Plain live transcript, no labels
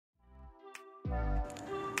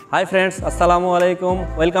Hi friends, Assalamu alaikum.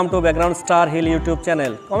 Welcome to Background Starhill YouTube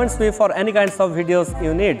channel. Comments me for any kinds of videos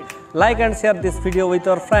you need. Like and share this video with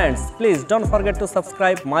your friends. Please don't forget to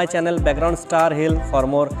subscribe my channel Background Starhill for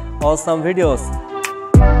more awesome videos.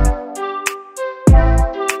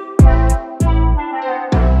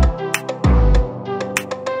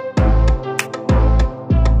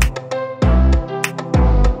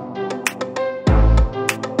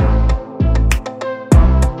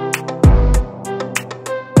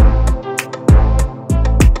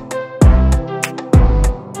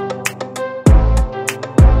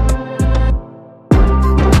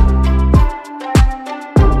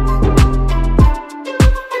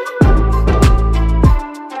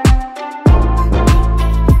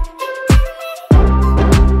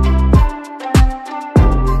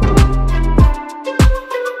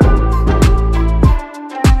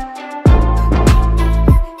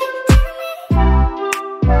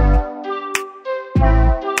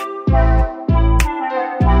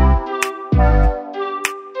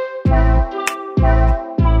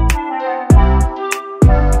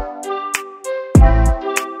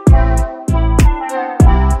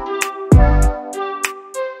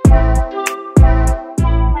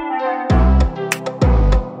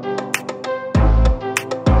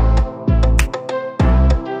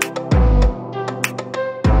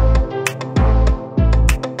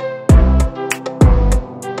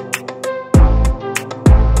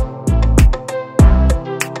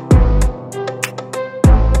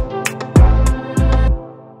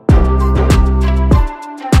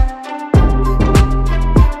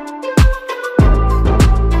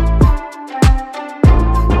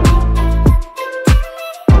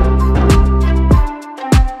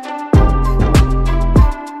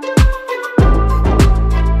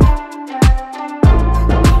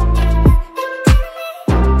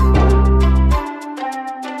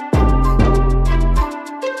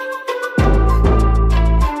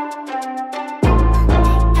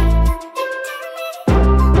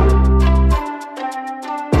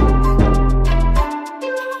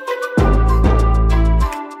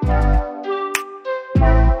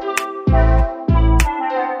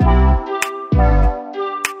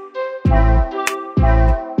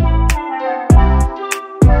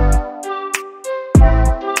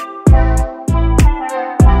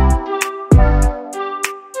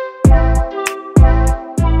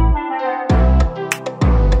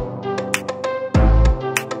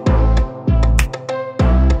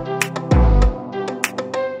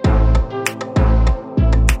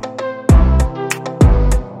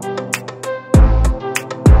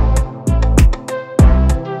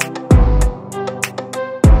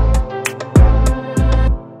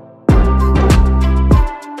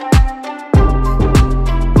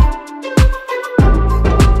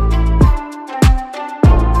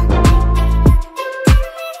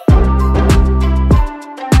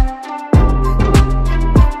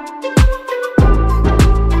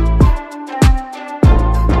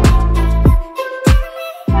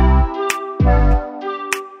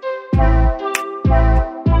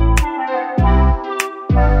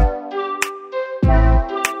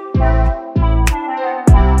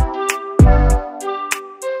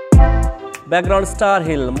 Background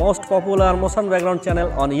Starhill, most popular motion background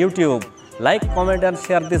channel on YouTube. Like, comment and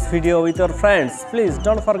share this video with your friends. Please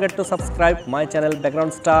don't forget to subscribe my channel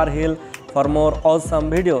Background Starhill for more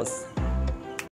awesome videos.